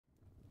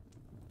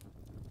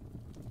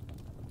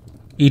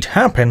It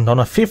happened on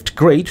a 5th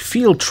grade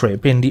field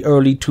trip in the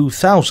early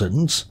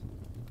 2000s.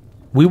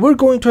 We were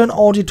going to an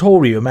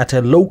auditorium at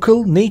a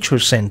local nature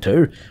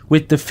center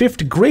with the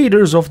 5th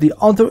graders of the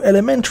other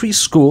elementary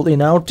school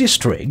in our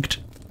district.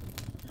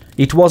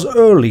 It was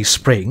early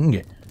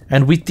spring,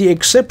 and with the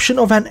exception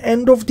of an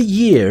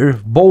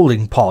end-of-the-year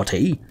bowling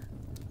party,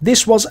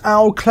 this was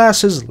our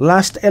class's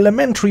last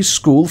elementary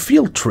school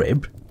field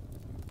trip.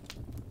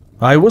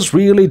 I was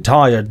really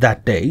tired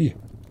that day.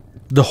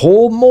 The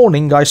whole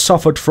morning I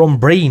suffered from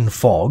brain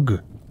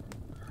fog.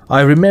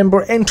 I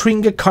remember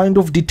entering a kind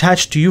of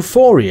detached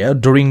euphoria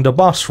during the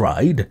bus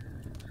ride,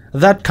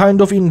 that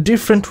kind of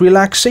indifferent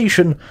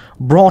relaxation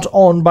brought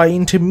on by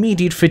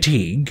intermediate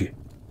fatigue.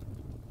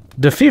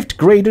 The 5th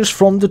graders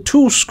from the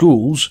 2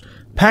 schools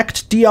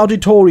packed the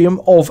auditorium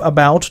of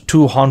about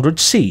 200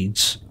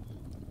 seats.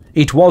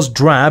 It was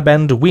drab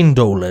and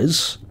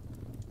windowless.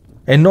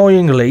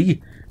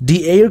 Annoyingly,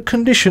 the air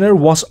conditioner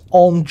was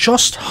on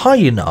just high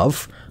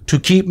enough to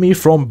keep me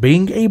from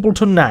being able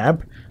to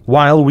nap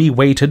while we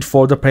waited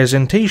for the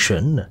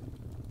presentation.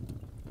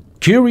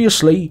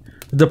 Curiously,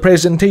 the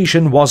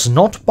presentation was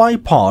not by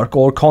park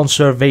or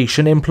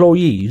conservation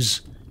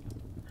employees.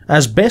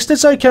 As best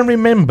as I can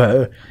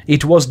remember,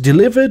 it was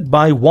delivered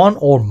by one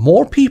or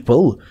more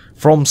people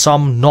from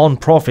some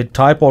non-profit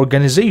type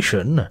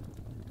organization.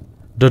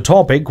 The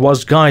topic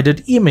was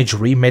guided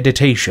imagery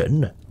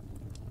meditation.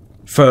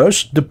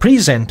 First, the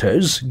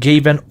presenters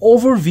gave an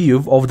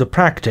overview of the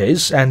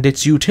practice and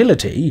its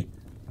utility.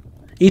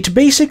 It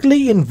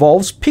basically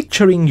involves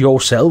picturing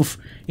yourself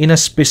in a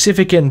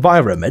specific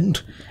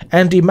environment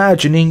and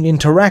imagining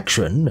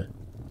interaction.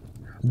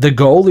 The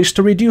goal is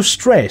to reduce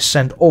stress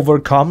and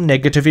overcome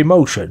negative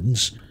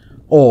emotions,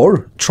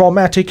 or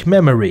traumatic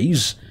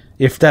memories,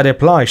 if that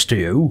applies to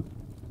you.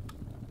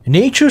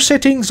 Nature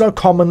settings are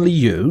commonly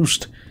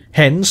used,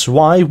 hence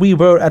why we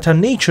were at a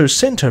nature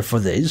center for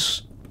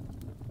this.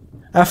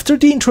 After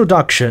the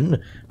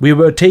introduction, we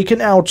were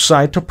taken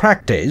outside to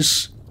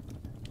practice.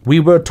 We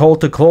were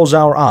told to close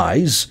our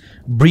eyes,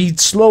 breathe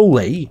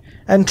slowly,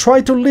 and try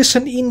to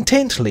listen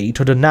intently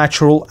to the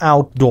natural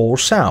outdoor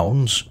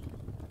sounds.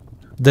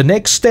 The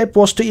next step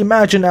was to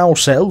imagine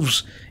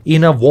ourselves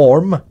in a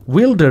warm,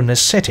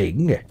 wilderness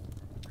setting.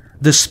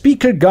 The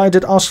speaker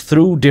guided us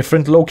through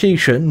different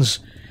locations,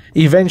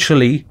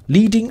 eventually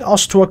leading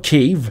us to a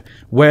cave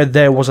where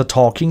there was a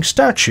talking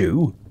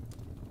statue.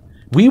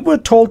 We were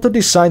told to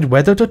decide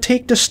whether to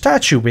take the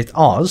statue with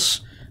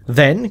us,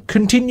 then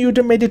continue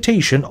the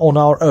meditation on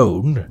our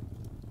own.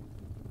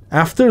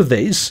 After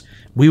this,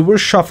 we were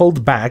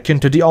shuffled back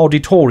into the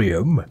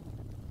auditorium.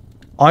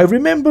 I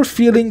remember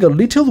feeling a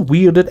little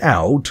weirded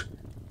out.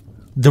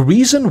 The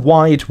reason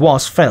why it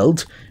was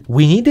felt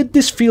we needed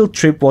this field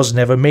trip was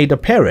never made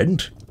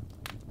apparent.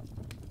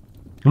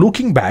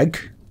 Looking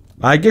back,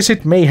 I guess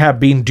it may have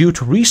been due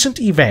to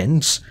recent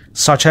events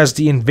such as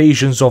the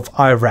invasions of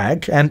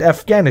Iraq and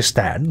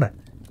Afghanistan.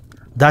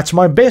 That's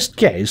my best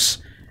guess,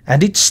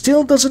 and it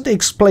still doesn't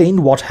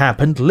explain what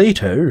happened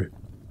later.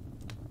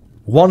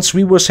 Once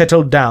we were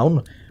settled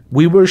down,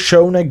 we were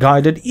shown a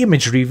guided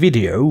imagery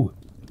video.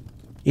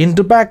 In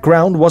the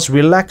background was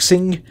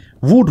relaxing,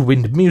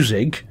 woodwind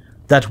music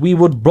that we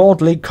would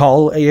broadly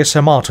call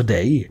ASMR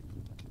today.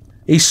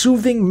 A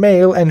soothing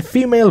male and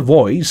female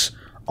voice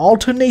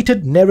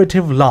alternated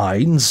narrative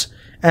lines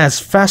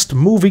as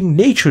fast-moving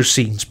nature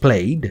scenes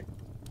played.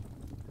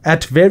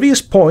 At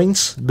various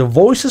points, the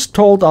voices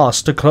told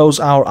us to close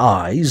our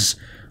eyes,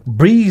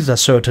 breathe a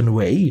certain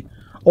way,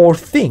 or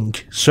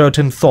think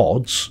certain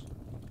thoughts.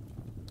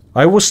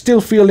 I was still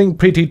feeling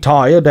pretty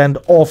tired and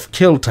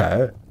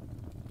off-kilter.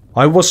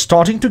 I was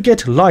starting to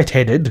get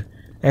lightheaded,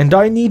 and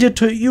I needed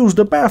to use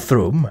the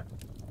bathroom.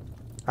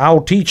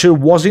 Our teacher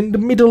was in the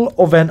middle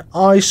of an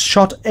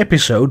eyes-shut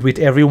episode with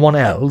everyone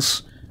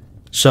else,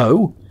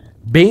 so,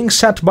 being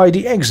sat by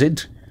the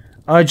exit,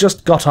 I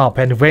just got up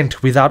and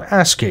went without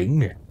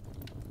asking.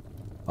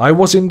 I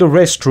was in the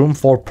restroom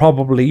for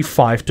probably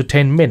 5 to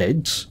 10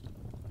 minutes.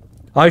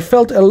 I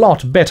felt a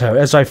lot better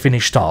as I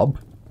finished up.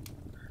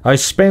 I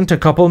spent a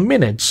couple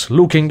minutes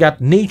looking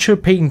at nature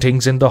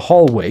paintings in the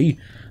hallway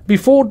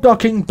before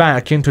ducking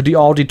back into the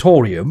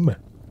auditorium.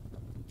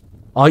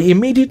 I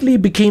immediately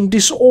became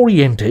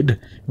disoriented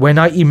when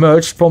I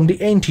emerged from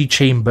the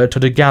antechamber to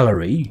the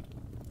gallery.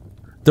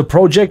 The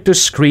projector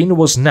screen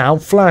was now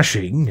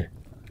flashing.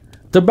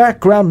 The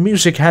background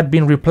music had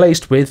been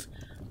replaced with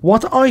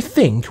what I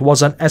think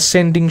was an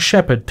ascending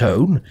shepherd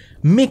tone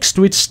mixed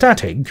with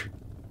static.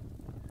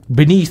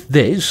 Beneath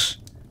this,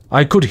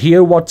 I could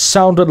hear what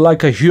sounded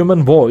like a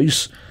human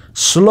voice,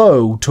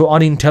 slow to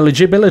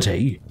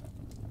unintelligibility.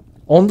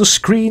 On the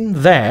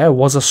screen there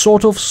was a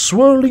sort of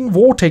swirling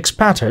vortex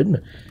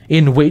pattern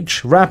in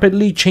which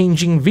rapidly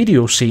changing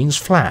video scenes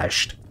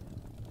flashed.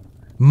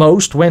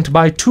 Most went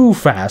by too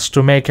fast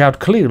to make out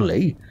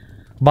clearly,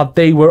 but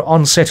they were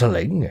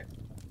unsettling.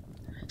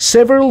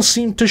 Several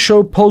seemed to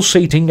show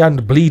pulsating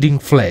and bleeding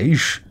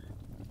flesh.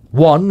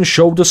 One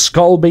showed the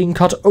skull being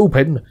cut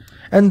open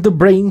and the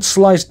brain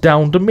sliced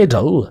down the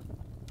middle.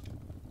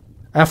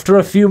 After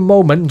a few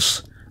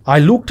moments, I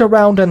looked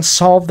around and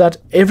saw that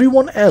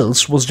everyone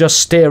else was just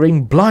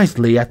staring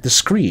blithely at the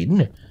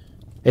screen,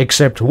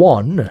 except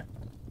one.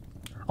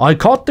 I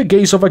caught the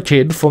gaze of a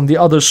kid from the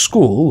other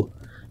school,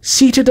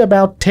 seated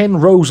about 10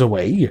 rows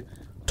away,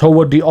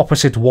 toward the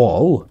opposite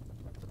wall.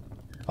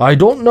 I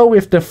don't know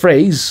if the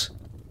phrase,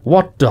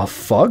 "What the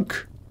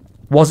fuck?"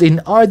 was in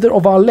either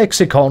of our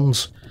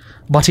lexicons,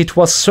 but it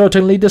was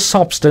certainly the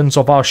substance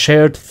of our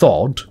shared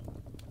thought.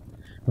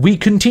 We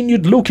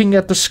continued looking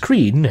at the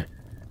screen,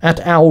 at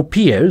our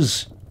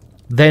peers,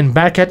 then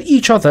back at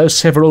each other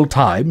several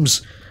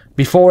times,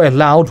 before a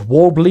loud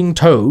warbling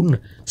tone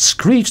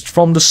screeched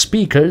from the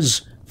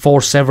speakers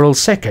for several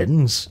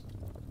seconds.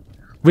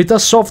 With a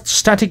soft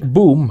static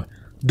boom,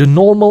 the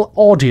normal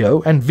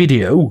audio and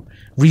video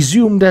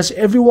resumed as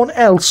everyone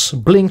else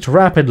blinked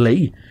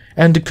rapidly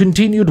and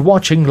continued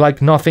watching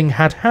like nothing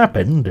had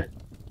happened.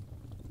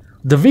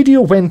 The video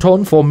went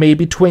on for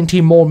maybe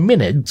 20 more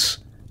minutes.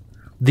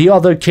 The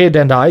other kid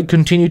and I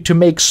continued to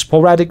make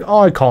sporadic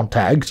eye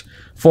contact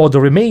for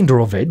the remainder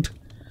of it,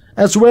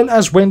 as well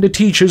as when the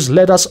teachers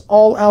led us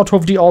all out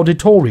of the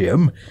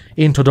auditorium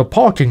into the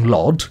parking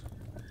lot,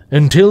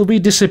 until we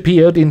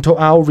disappeared into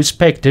our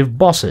respective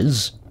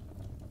buses.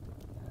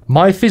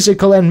 My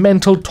physical and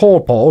mental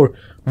torpor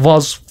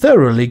was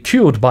thoroughly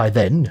cured by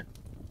then.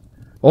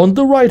 On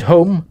the ride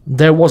home,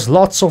 there was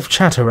lots of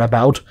chatter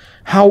about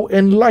how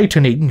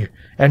enlightening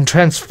and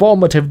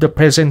transformative the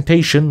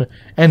presentation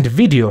and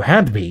video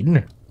had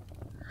been.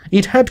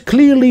 It had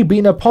clearly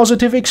been a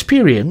positive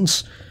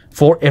experience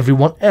for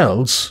everyone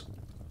else.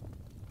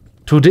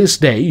 To this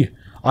day,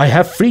 I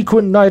have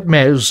frequent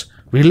nightmares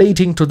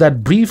relating to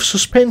that brief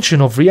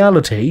suspension of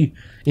reality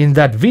in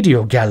that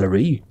video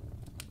gallery.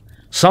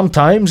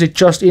 Sometimes it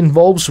just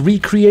involves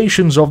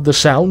recreations of the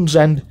sounds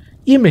and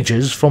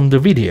images from the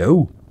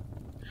video,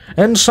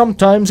 and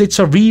sometimes it's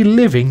a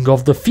reliving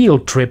of the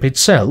field trip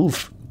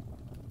itself.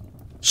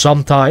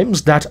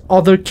 Sometimes that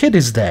other kid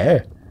is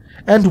there,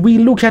 and we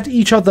look at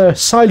each other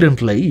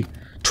silently,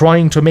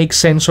 trying to make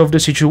sense of the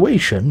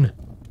situation.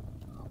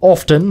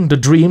 Often the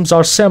dreams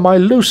are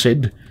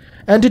semi-lucid,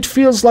 and it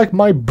feels like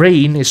my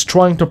brain is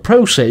trying to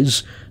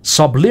process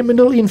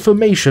subliminal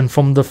information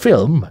from the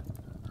film,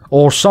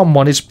 or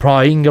someone is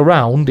prying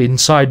around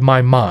inside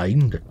my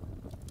mind.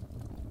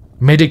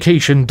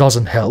 Medication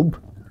doesn't help.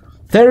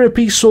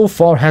 Therapy so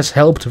far has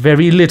helped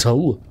very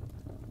little.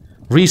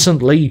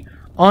 Recently,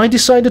 I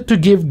decided to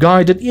give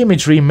guided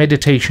imagery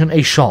meditation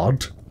a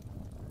shot.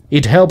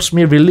 It helps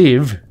me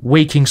relieve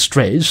waking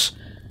stress,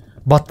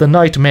 but the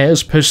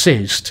nightmares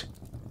persist.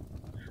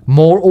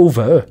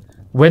 Moreover,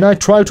 when I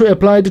try to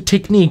apply the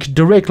technique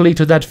directly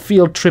to that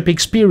field trip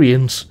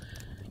experience,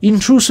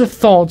 intrusive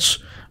thoughts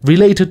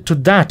related to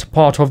that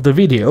part of the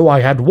video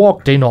I had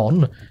walked in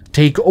on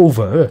take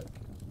over.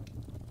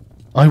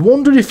 I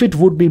wonder if it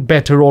would be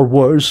better or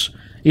worse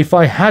if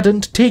I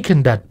hadn't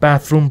taken that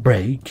bathroom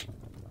break.